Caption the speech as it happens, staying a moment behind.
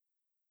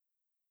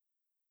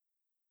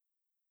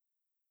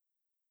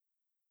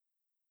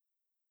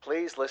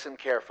Please listen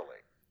carefully.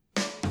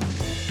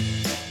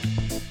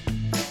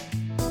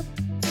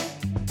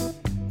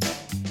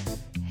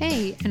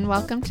 Hey, and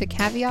welcome to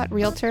Caveat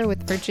Realtor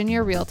with Virginia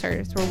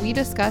Realtors, where we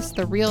discuss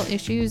the real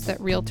issues that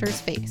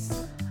realtors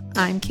face.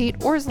 I'm Kate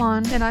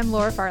Orslon. And I'm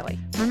Laura Farley.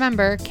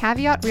 Remember,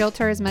 Caveat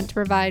Realtor is meant to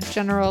provide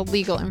general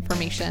legal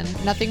information.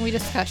 Nothing we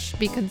discuss should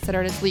be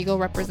considered as legal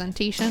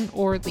representation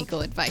or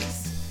legal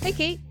advice. Hey,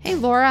 Kate. Hey,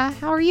 Laura.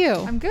 How are you?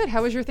 I'm good.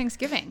 How was your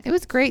Thanksgiving? It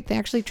was great. They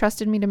actually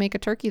trusted me to make a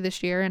turkey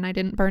this year, and I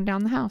didn't burn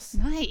down the house.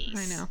 Nice.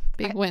 I know.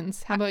 Big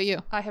wins. How about you?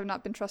 I have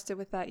not been trusted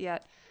with that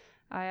yet.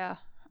 I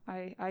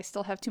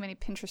still have too many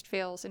Pinterest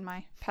fails in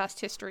my past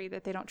history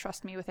that they don't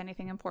trust me with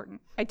anything important.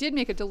 I did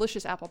make a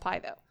delicious apple pie,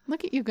 though.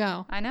 Look at you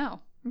go. I know.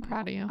 I'm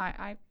proud of you.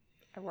 I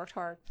worked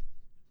hard.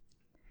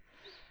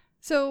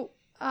 So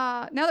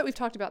now that we've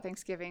talked about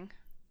Thanksgiving,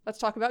 let's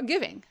talk about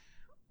giving.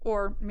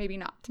 Or maybe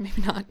not.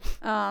 Maybe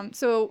not.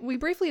 So we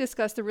briefly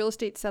discussed the Real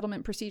Estate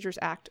Settlement Procedures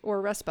Act,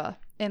 or RESPA,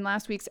 in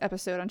last week's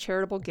episode on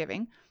charitable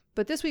giving.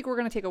 But this week we're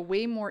going to take a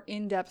way more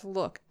in-depth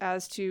look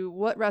as to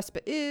what RESPA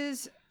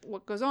is,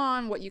 what goes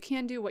on, what you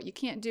can do, what you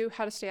can't do,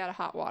 how to stay out of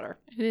hot water.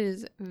 It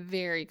is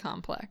very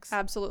complex.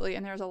 Absolutely.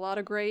 And there's a lot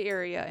of gray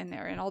area in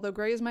there. And although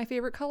gray is my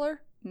favorite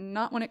color,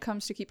 not when it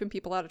comes to keeping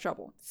people out of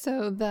trouble.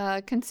 So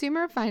the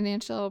Consumer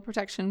Financial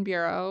Protection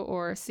Bureau,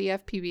 or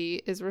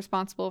CFPB, is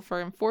responsible for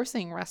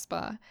enforcing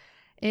RESPA.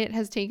 It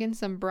has taken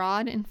some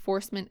broad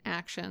enforcement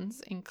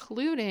actions,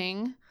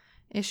 including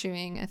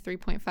issuing a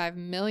 $3.5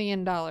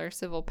 million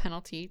civil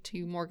penalty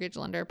to mortgage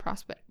lender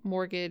Prospect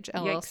Mortgage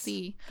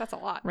LLC. Yikes. That's a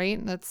lot.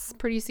 Right? That's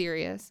pretty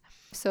serious.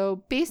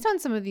 So based on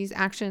some of these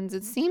actions,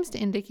 it seems to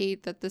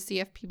indicate that the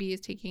CFPB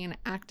is taking an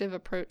active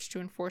approach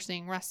to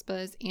enforcing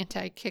RESPA's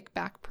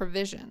anti-kickback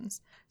provisions.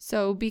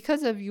 So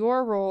because of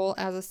your role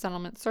as a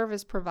settlement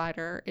service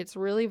provider, it's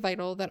really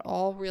vital that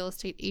all real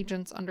estate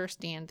agents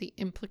understand the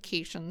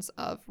implications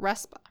of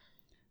RESPA.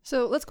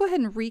 So let's go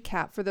ahead and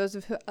recap for those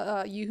of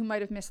you who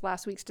might have missed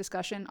last week's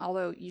discussion,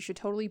 although you should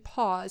totally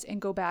pause and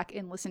go back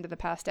and listen to the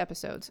past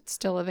episodes. It's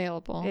still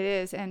available. It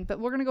is, but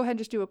we're going to go ahead and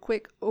just do a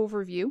quick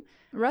overview.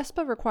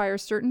 RESPA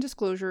requires certain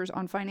disclosures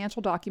on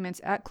financial documents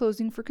at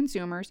closing for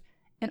consumers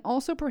and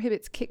also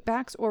prohibits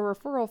kickbacks or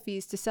referral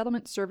fees to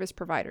settlement service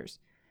providers.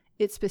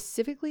 It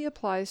specifically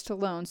applies to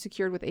loans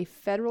secured with a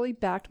federally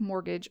backed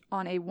mortgage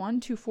on a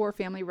 1 to 4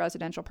 family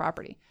residential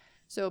property.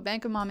 So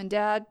Bank of Mom and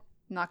Dad,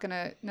 not going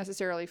to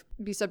necessarily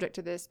be subject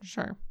to this.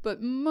 Sure.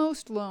 But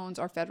most loans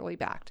are federally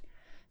backed.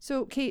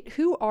 So, Kate,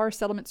 who are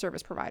settlement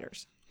service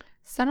providers?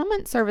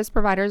 Settlement service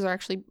providers are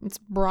it's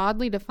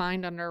broadly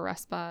defined under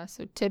RESPA.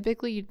 So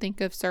typically you'd think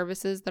of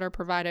services that are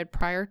provided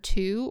prior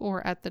to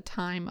or at the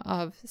time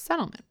of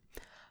settlement.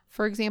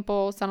 For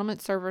example,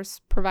 settlement service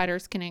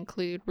providers can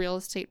include real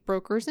estate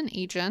brokers and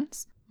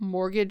agents,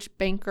 mortgage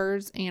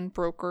bankers and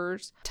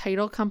brokers,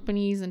 title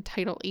companies and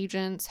title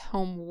agents,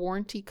 home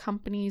warranty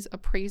companies,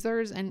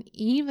 appraisers, and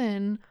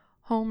even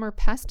home or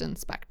pest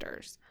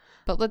inspectors.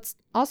 But let's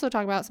also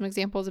talk about some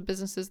examples of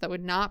businesses that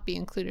would not be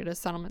included as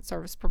settlement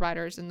service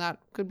providers, and that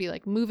could be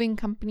like moving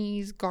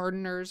companies,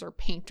 gardeners, or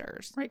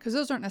painters. Right, because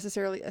those aren't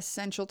necessarily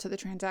essential to the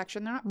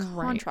transaction. They're not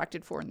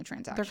contracted for in the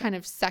transaction. They're kind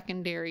of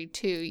secondary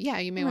too. Yeah,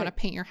 you may want to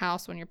paint your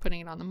house when you're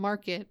putting it on the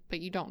market,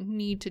 but you don't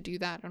need to do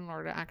that in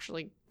order to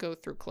actually go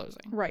through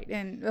closing. Right,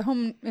 and the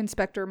home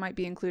inspector might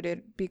be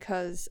included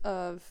because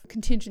of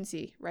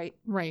contingency, right?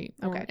 Right.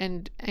 Okay.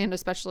 And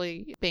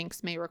especially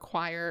banks may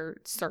require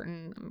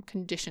certain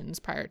conditions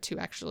prior to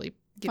actually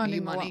giving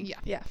you money.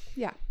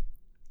 Yeah.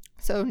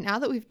 So now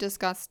that we've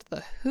discussed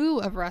the who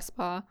of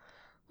RESPA,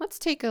 let's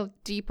take a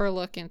deeper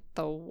look at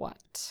the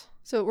what.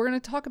 So we're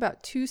going to talk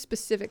about 2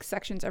 specific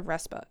sections of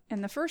RESPA.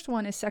 And the first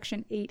one is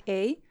Section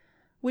 8A,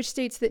 which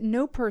states that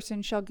no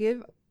person shall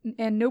give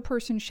and no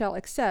person shall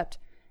accept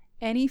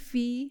any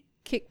fee,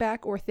 kickback,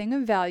 or thing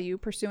of value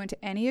pursuant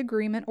to any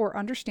agreement or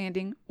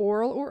understanding,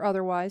 oral or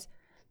otherwise,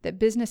 that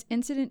business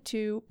incident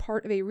to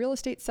part of a real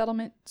estate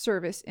settlement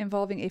service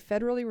involving a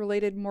federally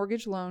related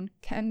mortgage loan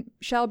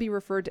shall be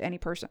referred to any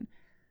person.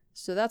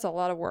 So that's a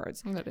lot of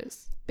words. That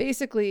is.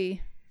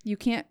 Basically, you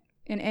can't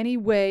in any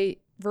way,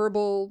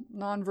 verbal,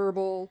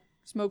 nonverbal,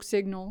 smoke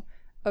signal,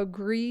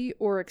 agree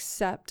or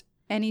accept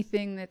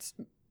anything that's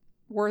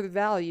worth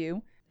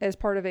value as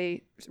part of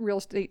a real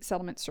estate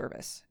settlement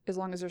service, as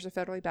long as there's a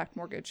federally backed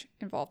mortgage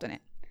involved in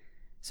it.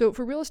 So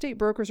for real estate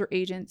brokers or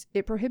agents,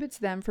 it prohibits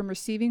them from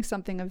receiving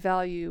something of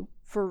value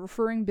for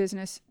referring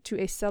business to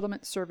a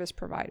settlement service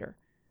provider.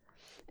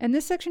 And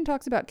this section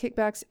talks about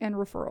kickbacks and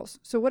referrals.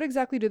 So what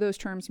exactly do those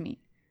terms mean?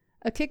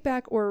 A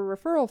kickback or a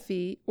referral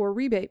fee or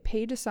rebate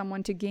paid to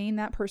someone to gain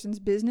that person's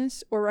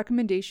business or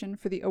recommendation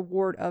for the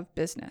award of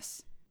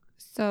business.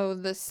 So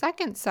the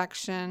second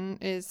section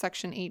is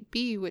Section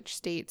 8B, which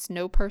states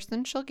no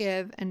person shall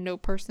give and no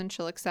person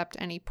shall accept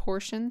any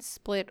portion,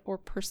 split, or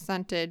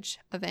percentage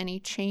of any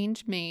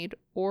change made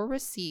or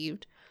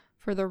received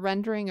for the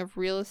rendering of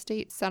real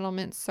estate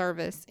settlement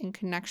service in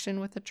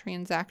connection with a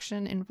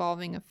transaction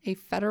involving a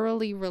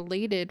federally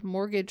related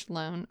mortgage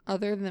loan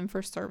other than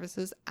for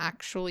services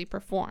actually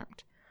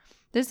performed.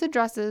 This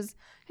addresses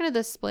kind of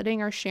the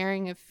splitting or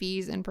sharing of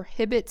fees and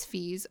prohibits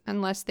fees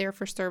unless they're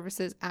for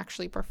services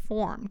actually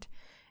performed.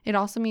 It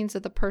also means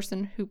that the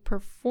person who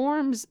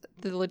performs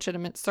the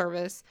legitimate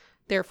service,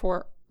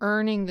 therefore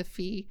earning the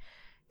fee,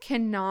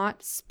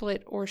 cannot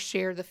split or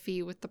share the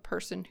fee with the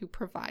person who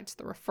provides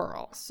the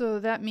referral. So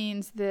that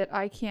means that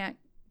I can't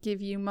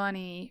give you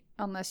money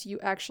unless you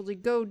actually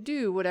go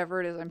do whatever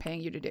it is I'm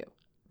paying you to do.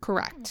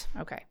 Correct.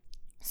 Okay.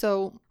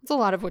 So it's a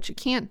lot of what you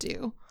can't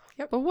do.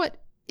 Yep. But what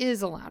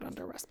is allowed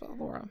under RESPA,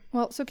 Laura?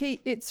 Well, so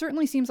Kate, it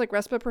certainly seems like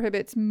RESPA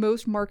prohibits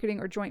most marketing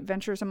or joint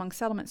ventures among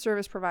settlement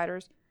service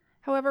providers.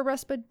 However,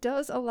 RESPA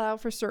does allow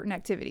for certain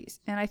activities,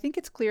 and I think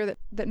it's clear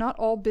that not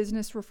all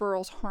business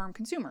referrals harm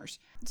consumers.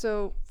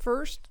 So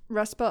first,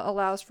 RESPA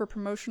allows for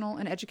promotional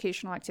and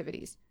educational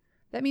activities.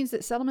 That means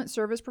that settlement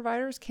service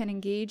providers can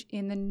engage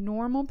in the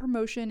normal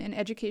promotion and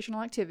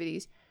educational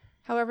activities.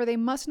 However, they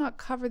must not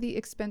cover the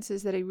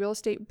expenses that a real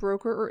estate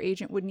broker or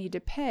agent would need to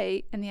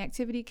pay, and the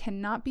activity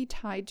cannot be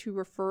tied to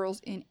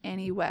referrals in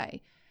any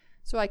way.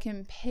 So I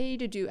can pay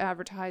to do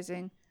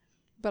advertising,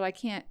 but I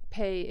can't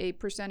pay a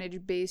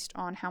percentage based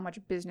on how much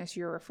business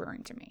you're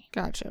referring to me.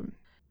 Gotcha.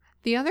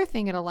 The other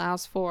thing it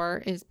allows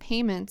for is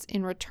payments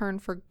in return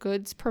for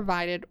goods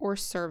provided or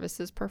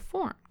services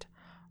performed.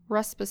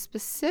 RESPA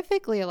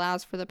specifically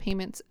allows for the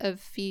payments of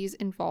fees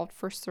involved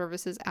for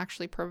services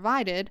actually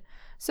provided.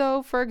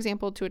 So, for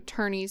example, to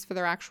attorneys for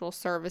their actual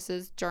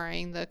services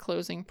during the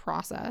closing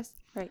process.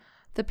 Right.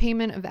 The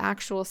payment of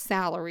actual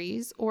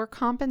salaries or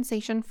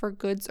compensation for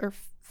goods or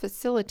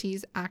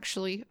facilities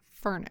actually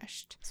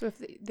furnished. So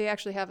if they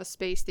actually have a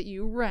space that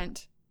you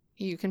rent,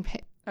 you can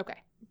pay.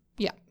 Okay.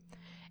 Yeah.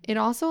 It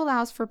also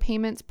allows for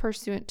payments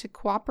pursuant to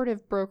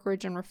cooperative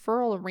brokerage and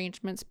referral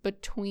arrangements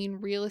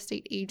between real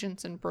estate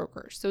agents and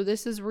brokers. So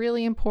this is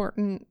really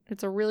important.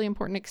 It's a really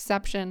important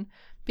exception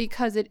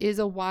because it is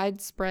a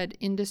widespread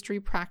industry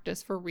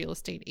practice for real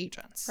estate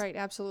agents. Right,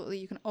 absolutely.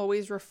 You can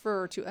always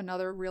refer to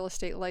another real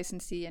estate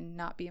licensee and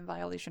not be in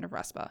violation of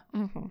RESPA.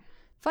 Mm-hmm.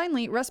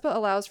 Finally, RESPA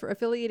allows for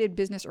affiliated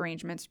business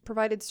arrangements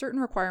provided certain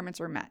requirements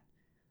are met.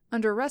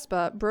 Under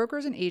RESPA,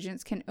 brokers and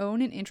agents can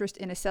own an interest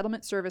in a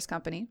settlement service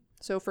company,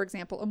 so for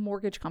example, a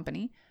mortgage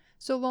company,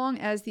 so long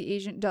as the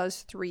agent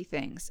does three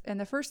things. And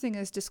the first thing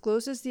is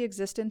discloses the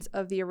existence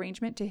of the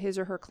arrangement to his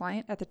or her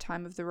client at the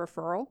time of the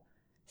referral.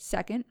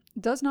 Second,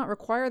 does not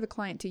require the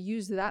client to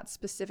use that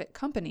specific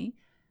company.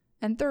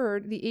 And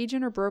third, the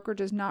agent or broker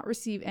does not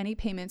receive any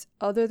payments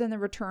other than the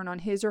return on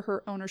his or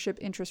her ownership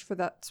interest for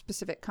that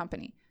specific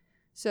company.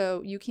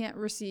 So you can't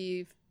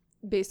receive,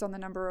 based on the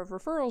number of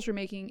referrals you're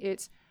making,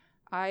 it's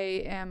I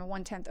am a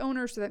 1/10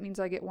 owner, so that means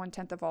I get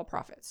 1/10 of all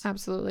profits.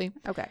 Absolutely.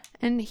 Okay.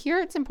 And here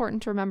it's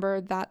important to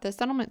remember that the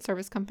settlement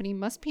service company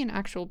must be an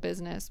actual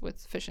business with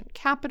sufficient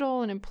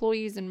capital and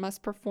employees and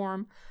must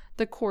perform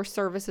the core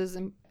services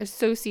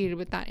associated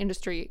with that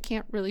industry. It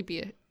can't really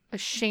be a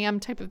sham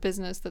type of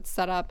business that's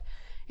set up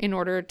in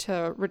order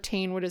to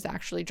retain what is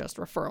actually just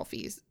referral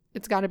fees.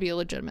 It's got to be a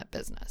legitimate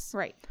business.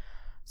 Right.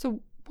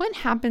 So what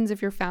happens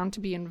if you're found to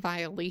be in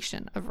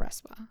violation of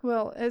RESPA?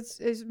 Well, as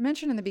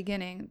mentioned in the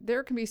beginning,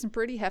 there can be some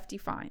pretty hefty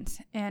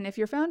fines. And if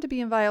you're found to be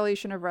in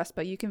violation of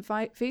RESPA, you can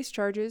face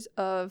charges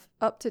of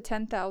up to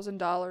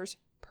 $10,000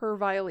 per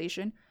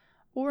violation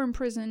or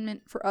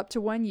imprisonment for up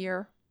to 1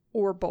 year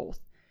or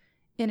both.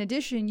 In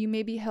addition, you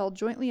may be held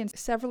jointly and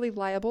severally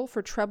liable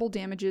for treble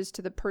damages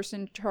to the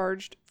person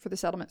charged for the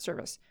settlement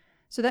service.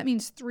 So that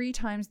means 3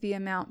 times the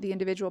amount the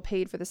individual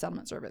paid for the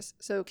settlement service.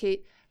 So,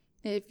 Kate,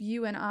 if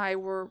you and I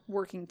were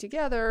working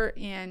together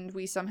and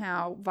we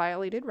somehow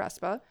violated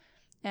RESPA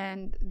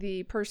and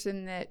the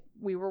person that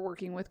we were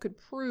working with could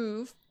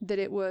prove that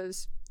it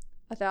was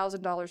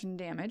 $1,000 in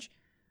damage,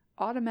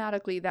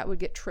 automatically that would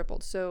get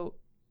tripled. So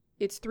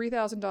it's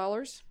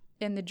 $3,000,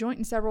 and the joint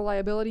and several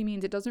liability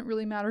means it doesn't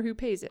really matter who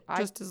pays it.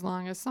 Just as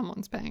long as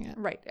someone's paying it.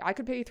 Right. I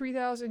could pay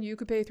 $3,000, you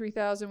could pay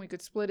 $3,000, we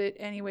could split it.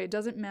 Anyway, it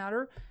doesn't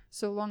matter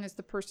so long as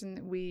the person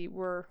that we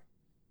were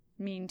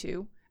mean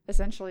to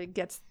essentially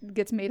gets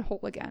made whole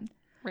again.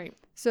 Right.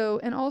 So,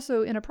 and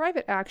also in a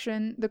private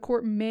action, the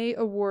court may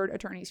award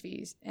attorney's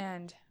fees.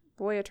 And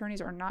boy, attorneys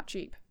are not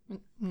cheap.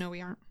 No,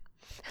 we aren't.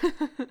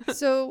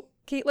 So,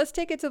 Kate, let's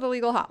take it to the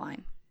legal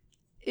hotline.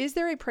 Is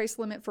there a price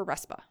limit for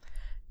RESPA?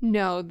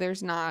 No,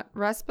 there's not.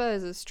 RESPA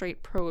is a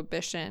straight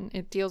prohibition.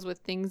 It deals with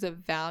things of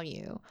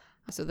value.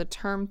 So the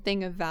term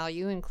thing of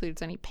value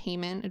includes any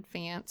payment,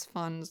 advance,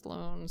 funds,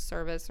 loans,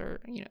 service, or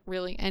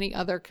really any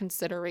other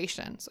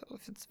consideration. So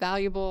if it's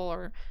valuable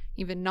or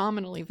even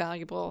nominally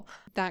valuable,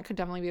 that could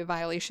definitely be a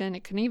violation.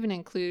 It can even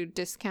include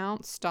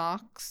discounts,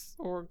 stocks,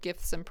 or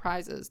gifts and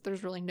prizes.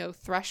 There's really no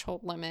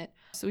threshold limit.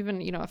 So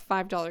even, a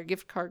 $5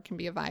 gift card can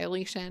be a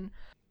violation.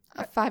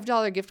 A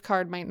 $5 gift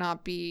card might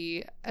not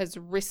be as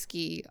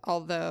risky,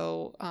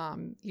 although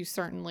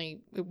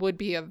it would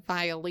be a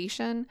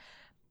violation.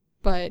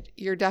 But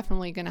you're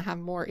definitely going to have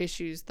more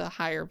issues the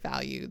higher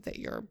value that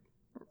you're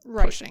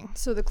pushing.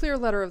 So the clear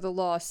letter of the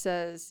law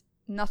says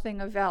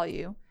nothing of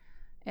value.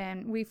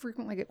 And we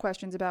frequently get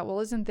questions about, well,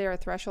 isn't there a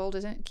threshold?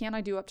 Can't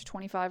I do up to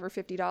 $25 or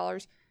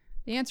 $50?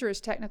 The answer is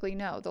technically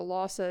no. The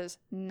law says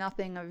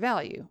nothing of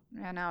value.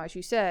 And now, as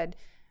you said,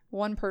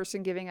 one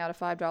person giving out a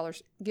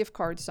 $5 gift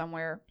card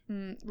somewhere,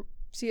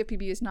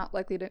 CFPB is not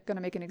likely going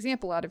to make an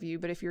example out of you,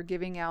 but if you're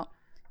giving out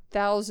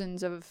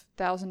thousands of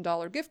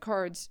 $1,000 gift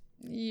cards,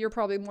 you're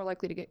probably more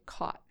likely to get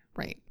caught.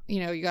 Right.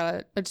 You got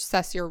to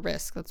assess your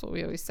risk. That's what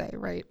we always say,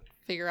 right?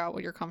 Figure out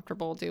what you're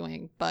comfortable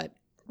doing, but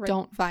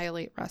don't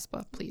violate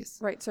RESPA, please.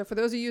 Right. So for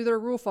those of you that are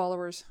rule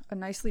followers, a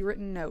nicely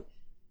written note.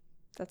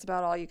 That's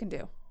about all you can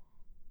do.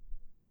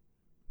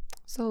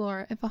 So,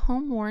 Laura, if a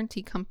home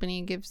warranty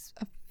company gives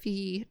a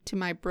fee to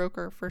my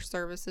broker for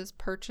services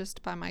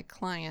purchased by my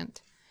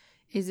client,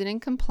 is it in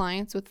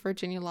compliance with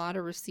Virginia law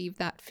to receive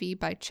that fee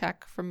by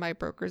check from my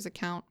broker's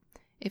account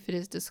if it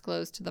is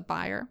disclosed to the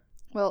buyer?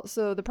 Well,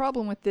 so the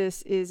problem with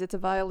this is it's a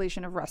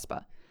violation of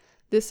RESPA.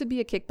 This would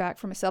be a kickback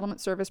from a settlement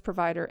service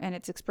provider, and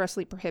it's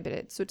expressly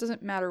prohibited. So it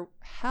doesn't matter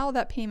how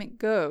that payment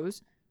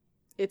goes,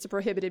 it's a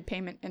prohibited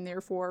payment, and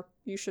therefore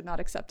you should not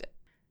accept it.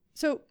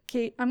 So,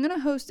 Kate, I'm going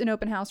to host an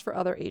open house for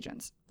other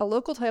agents. A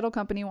local title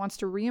company wants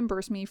to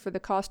reimburse me for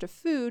the cost of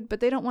food, but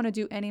they don't want to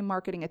do any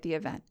marketing at the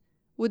event.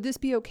 Would this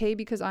be okay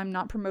because I'm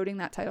not promoting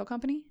that title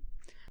company?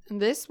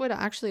 This would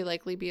actually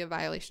likely be a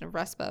violation of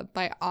RESPA.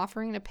 By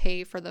offering to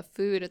pay for the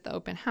food at the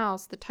open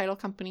house, the title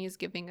company is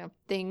giving a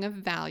thing of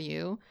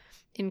value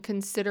in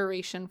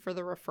consideration for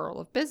the referral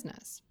of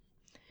business.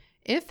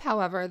 If,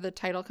 however, the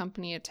title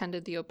company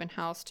attended the open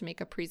house to make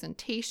a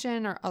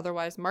presentation or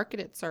otherwise market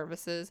its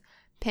services,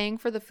 paying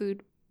for the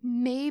food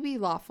may be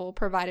lawful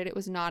provided it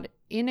was not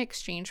in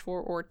exchange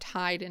for or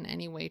tied in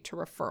any way to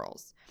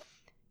referrals.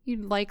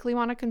 You'd likely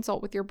want to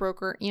consult with your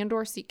broker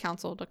and/or seek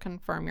counsel to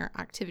confirm your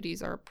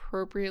activities are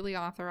appropriately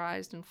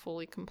authorized and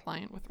fully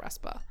compliant with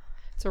RESPA.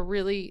 It's a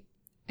really,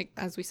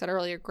 as we said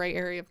earlier, gray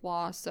area of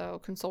law,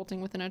 so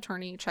consulting with an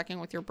attorney, checking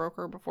with your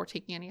broker before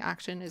taking any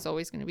action is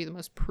always going to be the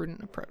most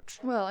prudent approach.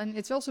 Well, and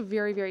it's also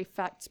very, very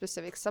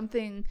fact-specific.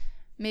 Something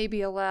may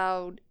be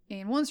allowed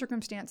in one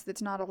circumstance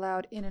that's not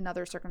allowed in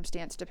another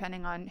circumstance,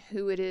 depending on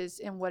who it is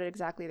and what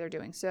exactly they're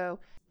doing. So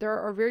there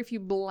are very few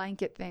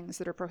blanket things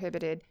that are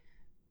prohibited.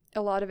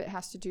 A lot of it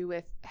has to do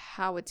with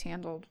how it's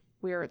handled,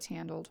 where it's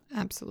handled.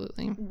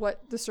 Absolutely.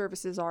 What the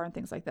services are and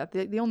things like that.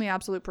 The only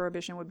absolute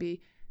prohibition would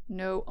be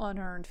no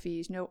unearned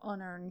fees, no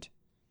unearned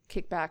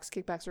kickbacks.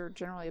 Kickbacks are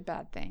generally a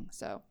bad thing.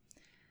 So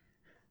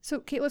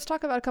Kate, let's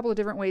talk about a couple of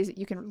different ways that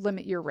you can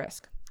limit your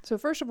risk. So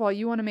first of all,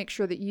 you want to make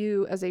sure that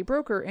you as a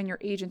broker and your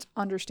agents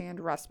understand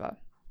RESPA.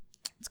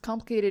 It's a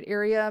complicated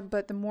area,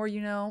 but the more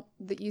you know,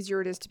 the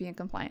easier it is to be in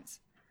compliance.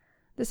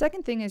 The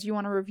second thing is you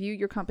want to review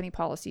your company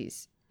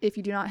policies. If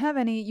you do not have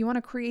any, you want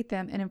to create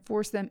them and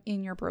enforce them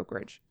in your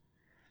brokerage.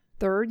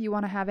 Third, you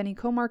want to have any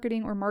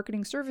co-marketing or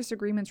marketing service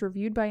agreements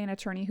reviewed by an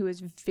attorney who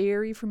is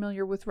very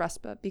familiar with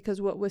RESPA, because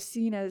what was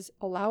seen as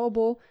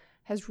allowable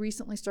has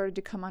recently started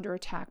to come under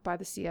attack by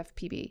the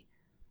CFPB.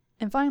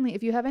 And finally,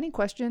 if you have any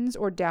questions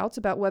or doubts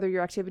about whether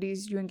your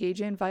activities you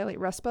engage in violate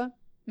RESPA,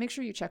 make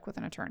sure you check with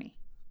an attorney.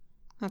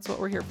 That's what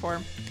we're here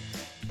for.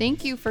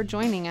 Thank you for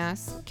joining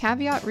us.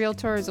 Caveat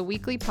Realtor is a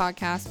weekly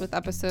podcast with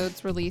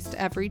episodes released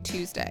every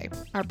Tuesday.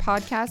 Our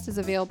podcast is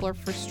available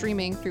for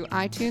streaming through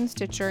iTunes,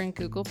 Stitcher, and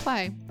Google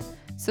Play.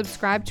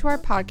 Subscribe to our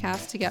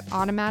podcast to get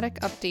automatic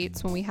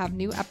updates when we have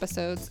new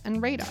episodes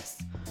and rate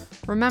us.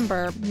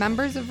 Remember,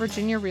 members of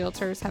Virginia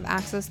Realtors have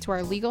access to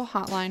our legal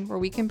hotline where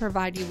we can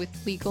provide you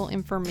with legal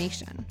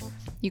information.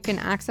 You can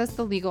access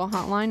the legal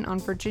hotline on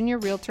Virginia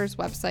Realtors'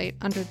 website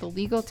under the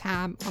Legal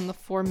tab on the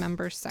For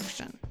Members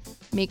section.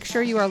 Make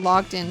sure you are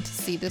logged in to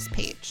see this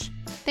page.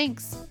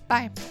 Thanks.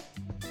 Bye.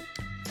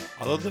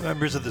 Although the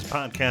members of this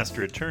podcast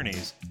are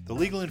attorneys, the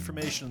legal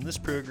information in this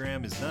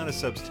program is not a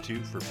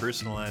substitute for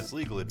personalized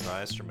legal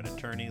advice from an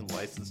attorney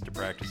licensed to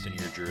practice in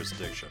your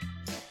jurisdiction.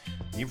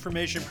 The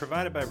information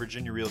provided by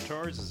Virginia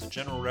Realtors is a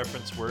general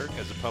reference work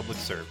as a public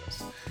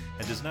service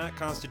and does not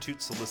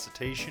constitute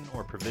solicitation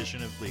or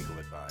provision of legal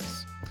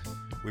advice.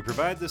 We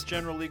provide this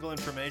general legal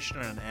information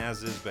on an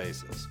as-is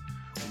basis.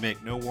 We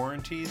make no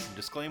warranties and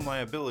disclaim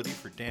liability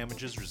for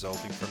damages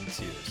resulting from its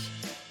use.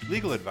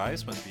 Legal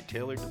advice must be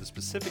tailored to the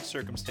specific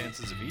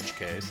circumstances of each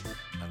case,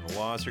 and the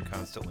laws are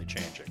constantly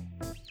changing.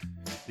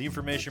 The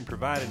information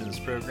provided in this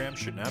program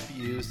should not be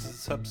used as a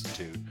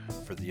substitute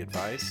for the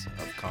advice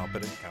of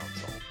competent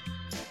counsel.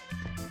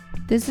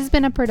 This has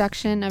been a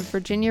production of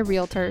Virginia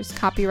Realtors,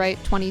 copyright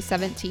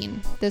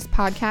 2017. This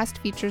podcast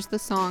features the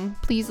song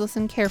Please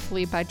Listen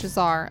Carefully by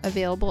Jazar,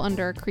 available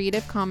under a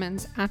Creative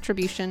Commons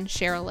Attribution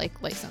Share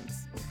Alike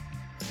license.